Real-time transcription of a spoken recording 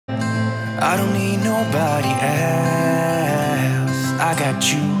I don't need nobody else. I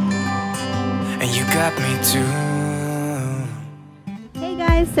got you, and you got me too. Hey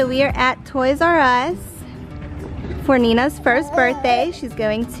guys, so we are at Toys R Us for Nina's first birthday. She's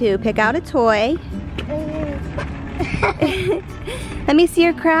going to pick out a toy. Let me see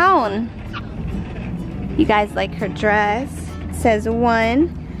your crown. You guys like her dress? It says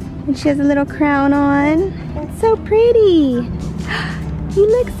 1, and she has a little crown on. It's so pretty. You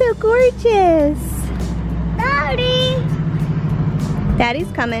look so gorgeous. Daddy!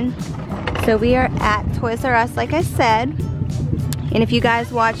 Daddy's coming. So we are at Toys R Us, like I said. And if you guys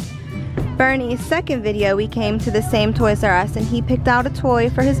watched Bernie's second video, we came to the same Toys R Us and he picked out a toy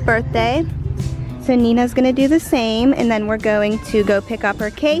for his birthday. So Nina's gonna do the same, and then we're going to go pick up her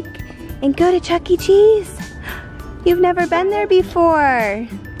cake and go to Chuck E. Cheese. You've never been there before.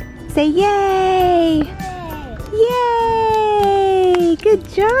 Say yay! Yay! Good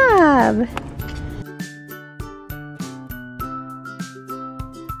job!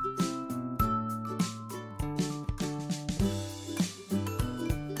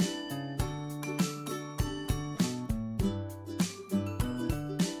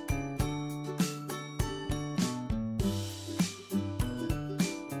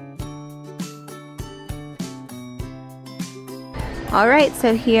 Alright,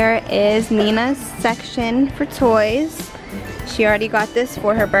 so here is Nina's section for toys. She already got this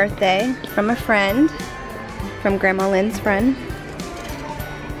for her birthday from a friend, from Grandma Lynn's friend.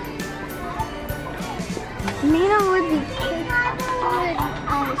 Nina would be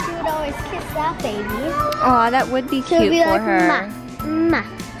she would always kiss that baby. Aw, that would be cute for like, her.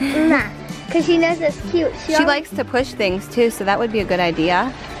 Because she knows it's cute. She likes to push things too, so that would be a good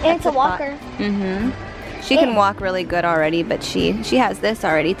idea. And it's a walker. Mm-hmm. She can walk really good already, but she has this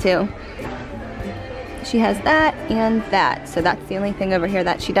already too. She has that and that, so that's the only thing over here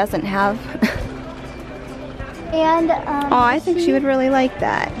that she doesn't have. And oh, I think she would really like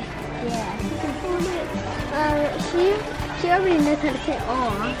that. Yeah. She already knows how to say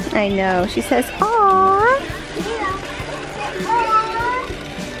aw. I know. She says aw.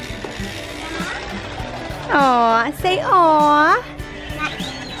 Aw. Say aw.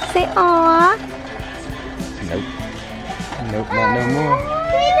 Say aw. Nope. Nope, not no more.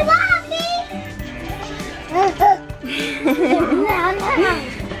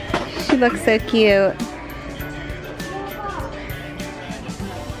 She looks so cute.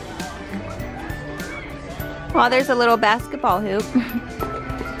 Oh, there's a little basketball hoop.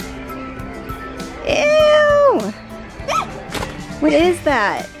 Ew! What is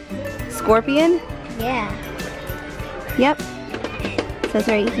that? Scorpion? Yeah. Yep. It says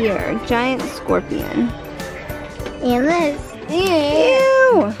right here, giant scorpion. And this.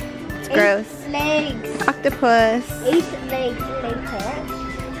 Ew! It's gross. 8 legs. Octopus. 8 legs later.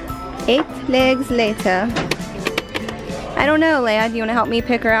 8 legs later. I don't know, Leia. Do you want to help me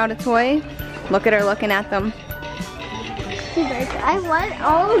pick her out a toy? Look at her looking at them. She's like, I want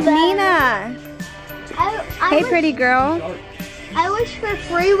all of them. Nina! Hey, pretty girl. I wish for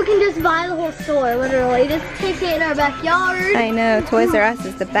free we can just buy the whole store, literally. Just take it in our backyard. I know, Toys R Us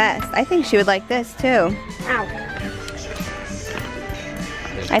is the best. I think she would like this too. Ow.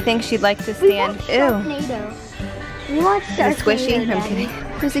 I think she'd like to stand. Ew. We want Is it squishy? I'm kidding.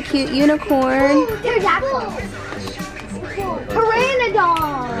 There's a cute unicorn. Pterodactyl.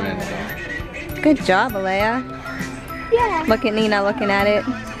 Pteranodon. Good job, Alayah. Yeah. Look at Nina looking at it.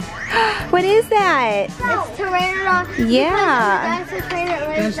 What is that? It's Pteranodon. Yeah.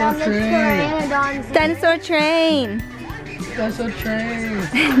 Dinosaur train. Dinosaur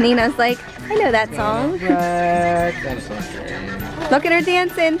train. Nina's like, I know that song. Dinosaur train. Look at her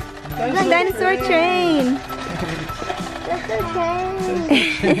dancing. Dinosaur train.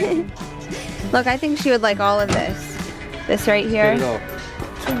 Look, I think she would like all of this. This right here.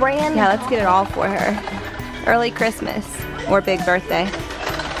 Yeah, let's get it all for her. Early Christmas or big birthday.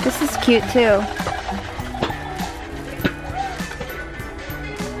 This is cute too.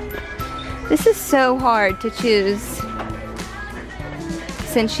 This is so hard to choose.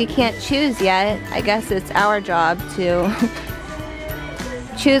 Since she can't choose yet, I guess it's our job to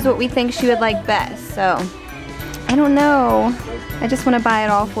choose what we think she would like best. So, I don't know. I just want to buy it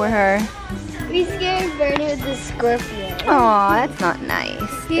all for her. We scared Bernie with the scorpion. Aw, that's not nice.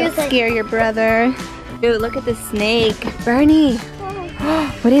 He Don't was like- scare your brother. Dude, look at the snake. Bernie.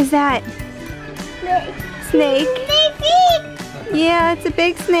 What is that? Snake. Yeah, it's a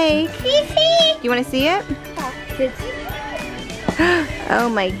big snake. You want to see it? Oh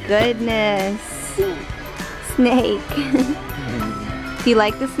my goodness. Snake. Do you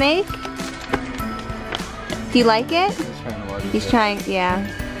like the snake? Do you like it? He's trying, yeah.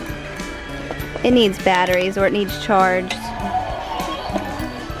 It needs batteries or it needs charged.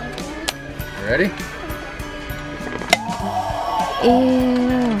 Ready?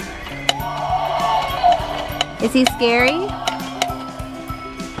 Ew. Is he scary?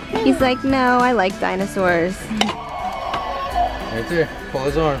 He's like, no, I like dinosaurs. Right there. Pull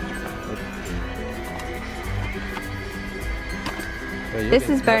his arm. This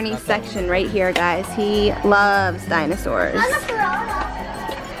is Bernie's section right here, guys. He loves dinosaurs.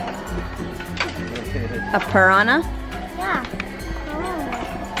 A piranha? Yeah.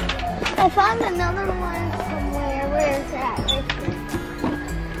 I found another one somewhere. Where is that?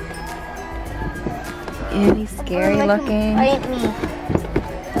 Ew, he's scary looking. Bite me.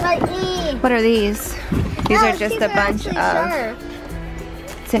 Bite me. What are these? These are just a bunch of...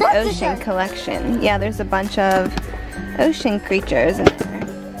 It's an ocean collection. Yeah, there's a bunch of ocean creatures in there.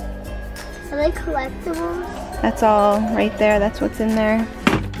 Are they collectibles? That's all right there. That's what's in there.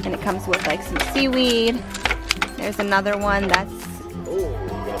 And it comes with like some seaweed. There's another one that's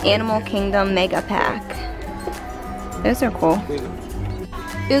Animal Kingdom Mega Pack. Those are cool.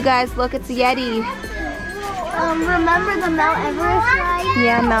 Ooh, guys, look, it's a Yeti. Remember the Mount Everest ride?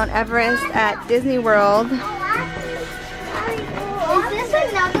 Yeah, Mount Everest at Disney World. Is this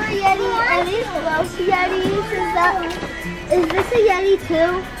another Yeti? Are these both Yetis? Is this a Yeti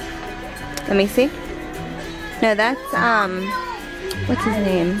too? Let me see. No, that's, what's his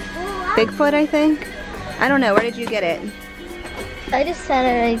name? Bigfoot, I think? I don't know. Where did you get it? I just said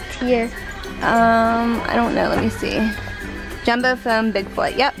it right here. I don't know. Let me see. Jumbo foam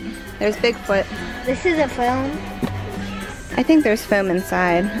Bigfoot. Yep, there's Bigfoot. This is a foam. I think there's foam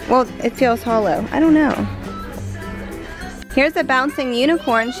inside. Well, it feels hollow. I don't know. Here's a bouncing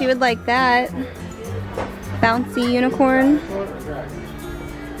unicorn. She would like that. Bouncy unicorn.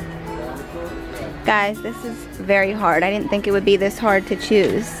 Guys, this is very hard. I didn't think it would be this hard to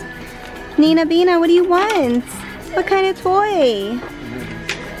choose. Nina Bina, what do you want? What kind of toy?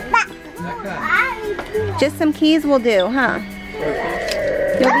 Just some keys will do, huh?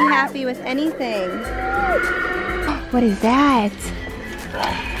 You'll be happy with anything. What is that?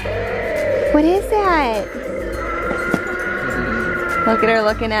 What is that? Look at her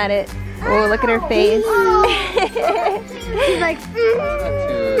looking at it. Oh, look at her face. She's like,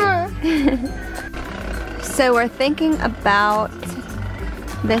 So we're thinking about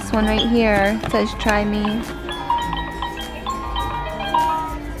this one right here. It says try me.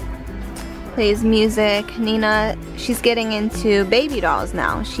 Plays music. Nina, she's getting into baby dolls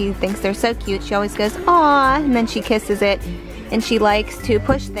now. She thinks they're so cute. She always goes, aw, and then she kisses it. And she likes to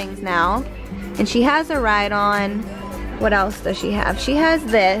push things now. And she has a ride on. What else does she have? She has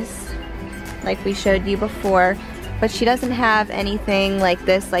this, like we showed you before. But she doesn't have anything like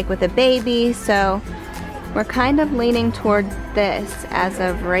this, like with a baby. So we're kind of leaning toward this as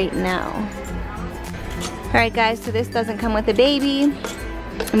of right now. Alright guys, so this doesn't come with a baby.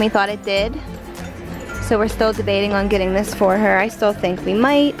 And we thought it did. So we're still debating on getting this for her. I still think we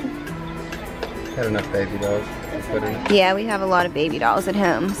might. Had enough baby dolls to put in. Yeah, we have a lot of baby dolls at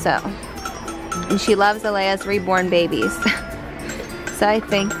home, so. And she loves Alayah's reborn babies. So I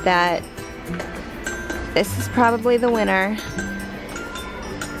think that this is probably the winner.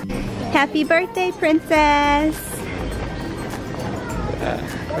 Happy birthday, princess!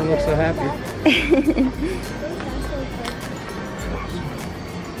 Don't look so happy.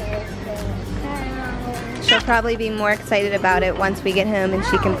 She'll probably be more excited about it once we get home and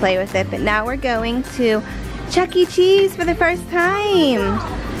she can play with it. But now we're going to Chuck E. Cheese for the first time.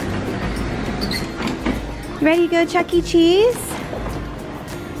 Ready to go Chuck E. Cheese?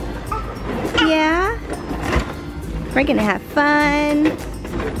 Yeah? We're gonna have fun.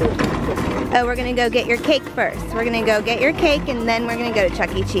 Oh, we're gonna go get your cake first. We're gonna go get your cake and then we're gonna go to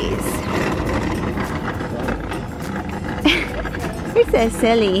Chuck E. Cheese. You're so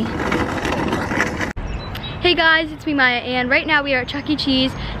silly. Hey guys, it's me Maya, and right now we are at Chuck E.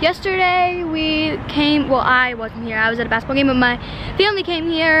 Cheese. Yesterday we came, well I wasn't here, I was at a basketball game, but my family came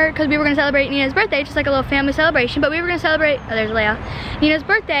here because we were going to celebrate Nina's birthday, just like a little family celebration, but we were going to celebrate, oh there's Alayah, Nina's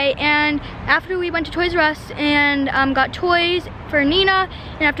birthday, and after we went to Toys R Us and got toys for Nina,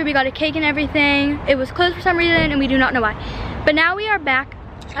 and after we got a cake and everything, it was closed for some reason and we do not know why. But now we are back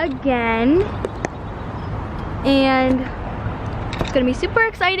again, and it's gonna be super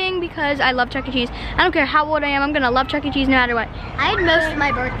exciting because I love Chuck E. Cheese. I don't care how old I am, I'm gonna love Chuck E. Cheese no matter what. I had most of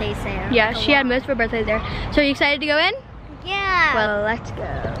my birthdays there. Yeah, she had most of her birthdays there. So are you excited to go in? Yeah. Well, let's go.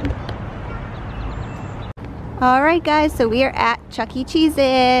 Alright guys, so we are at Chuck E.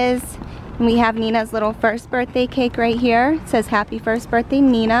 Cheese's. And we have Nina's little first birthday cake right here. It says happy first birthday,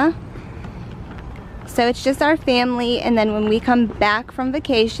 Nina. So it's just our family, and then when we come back from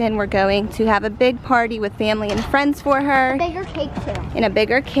vacation, we're going to have a big party with family and friends for her. A bigger cake too. And a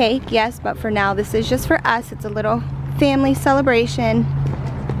bigger cake, yes, but for now this is just for us. It's a little family celebration.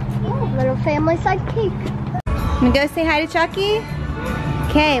 Yeah, little family side cake. Wanna go say hi to Chucky?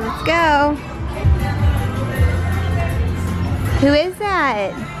 Okay, let's go. Who is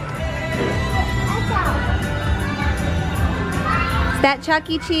that? Is that Chuck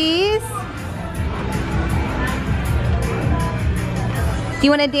E. Cheese? Do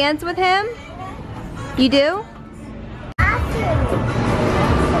you want to dance with him? You do?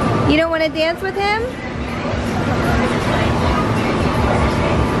 You don't want to dance with him?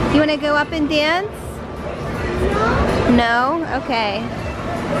 You want to go up and dance? No? Okay.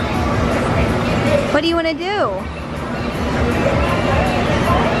 What do you want to do?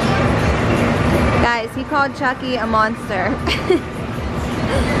 Guys, he called Chucky a monster.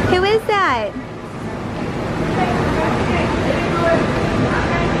 Who is that?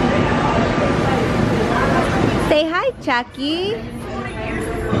 Say hi, Chucky.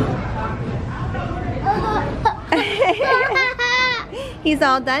 He's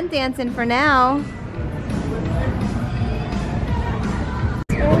all done dancing for now.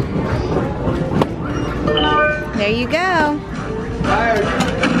 There you go.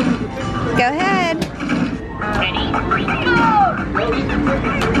 Go ahead.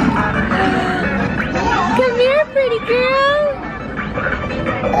 Come here, pretty girl.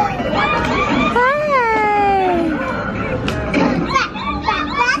 Hi.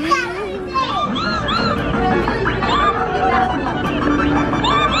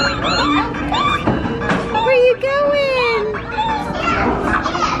 Where are you going?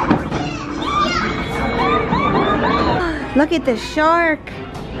 Look at the shark.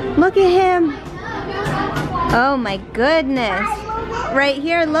 Look at him. Oh my goodness. Right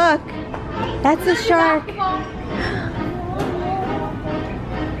here, look. That's a shark.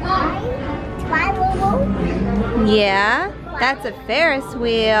 Yeah, that's a Ferris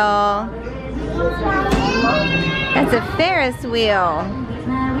wheel. That's a Ferris wheel.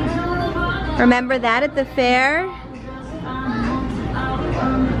 Remember that at the fair?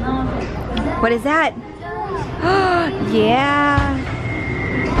 What is that? Yeah.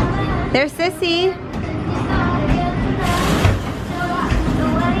 There's Sissy.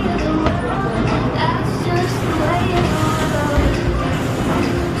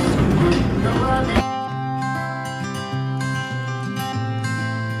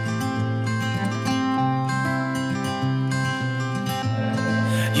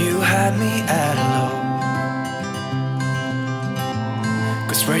 You had me at a low,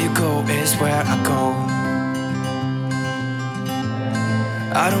 'cause where you go is where I go.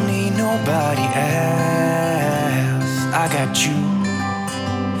 I don't need nobody else. I got you,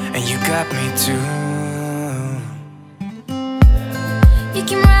 and you got me too. You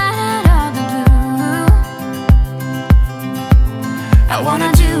can ride all the blue. I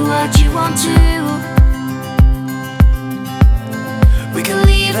wanna do what you want to. We can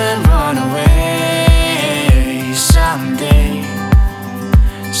leave and run away someday,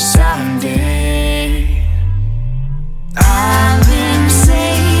 someday. I've been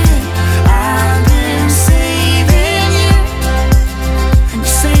saving you, and you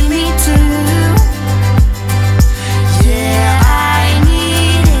save me too. Yeah, I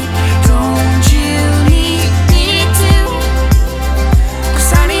need it, don't you need me too?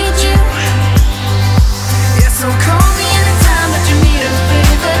 'Cause I need you. Yeah, so call me anytime that you need a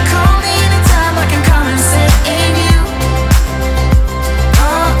favor. Call me anytime I can come and save you.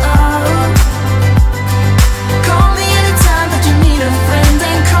 Oh, oh. Call me anytime that you need a friend,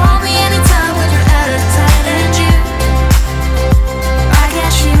 and call me anytime when you're at a tight end. You, I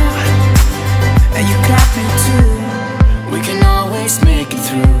got you, and you got me too. We can always make it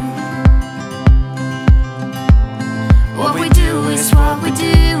through. What we do is what we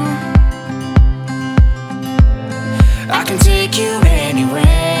do. I can take you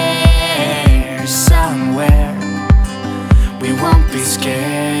anywhere, somewhere. We won't be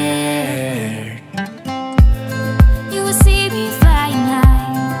scared. You will see me flying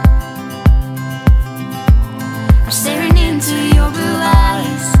high. I'm staring into your blue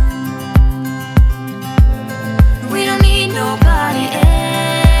eyes. We don't need nobody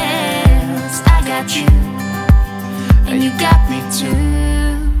else. I got you, and you got me too.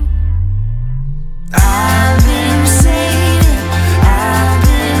 I've been saving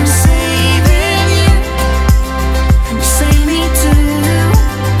you, and you save me too.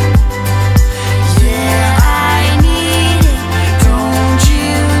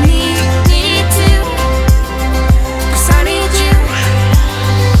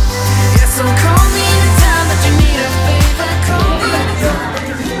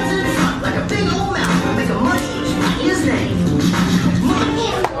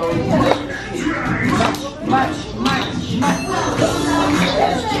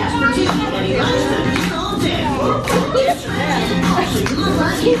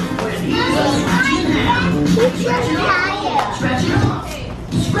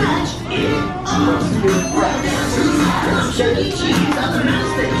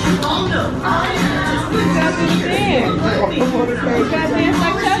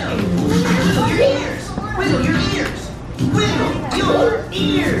 Wiggle your ears. Wiggle your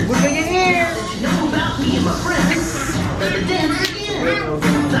ears. Wiggle your ears. What you know about me and my friends? Let the dance begin.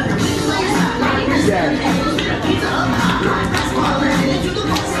 Clap your wings like that. Pizza up high. That's why I'm into the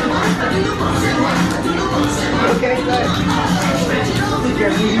box. I do the box. I do the box. Okay, good. Stretch it over.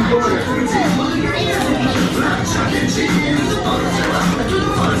 Wiggle your ears. Chuck and cheese. Do the box. I do the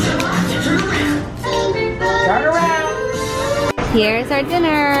box. Turn around. Turn around. Here's our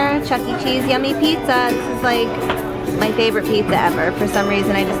dinner. Chuck E. Cheese yummy pizza. This is like my favorite pizza ever. For some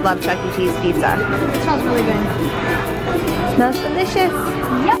reason, I just love Chuck E. Cheese pizza. It smells really good. Smells delicious.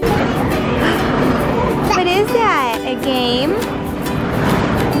 Yep. What is that? A game?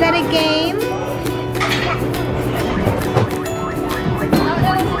 Is that a game?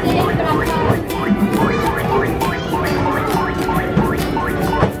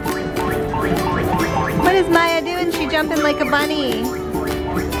 What is Maya doing? She jumping like a bunny.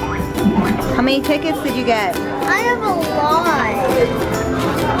 How many tickets did you get? I have a lot.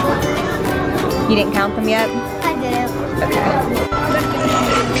 You didn't count them yet? I didn't. Okay.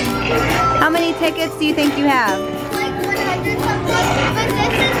 How many tickets do you think you have? Like 100 something. But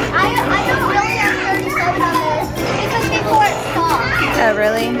this is, I don't really have 37 on this because before it stopped. Oh,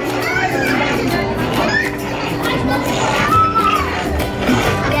 really?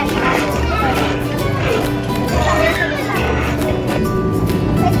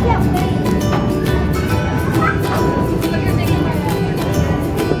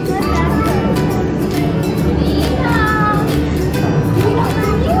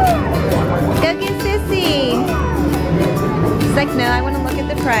 No, I want to look at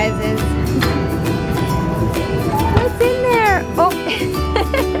the prizes. What's in there? Oh,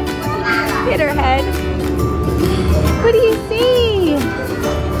 hit her head. What do you see?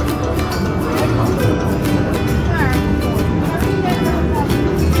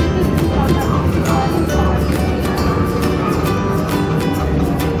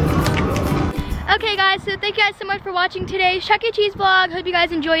 Okay guys, so thank you guys so much for watching today's Chuck E. Cheese vlog. Hope you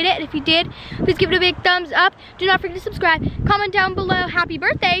guys enjoyed it. If you did, please give it a big thumbs up. Do not forget to subscribe. Comment down below happy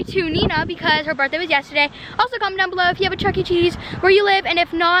birthday to Nina because her birthday was yesterday. Also comment down below if you have a Chuck E. Cheese, where you live, and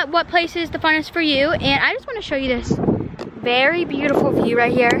if not, what place is the funnest for you. And I just want to show you this very beautiful view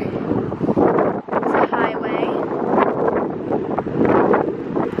right here. It's a highway.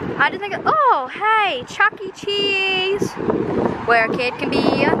 I just think, oh hey, Chuck E. Cheese, where a kid can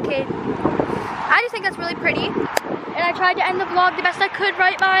be a kid. I just think that's really pretty, and I tried to end the vlog the best I could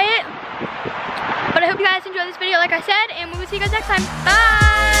right by it. But I hope you guys enjoyed this video like I said, and we will see you guys next time.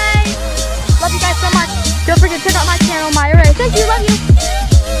 Bye! Love you guys so much. Don't forget to check out my channel, Mya Rae. Thank you, love you.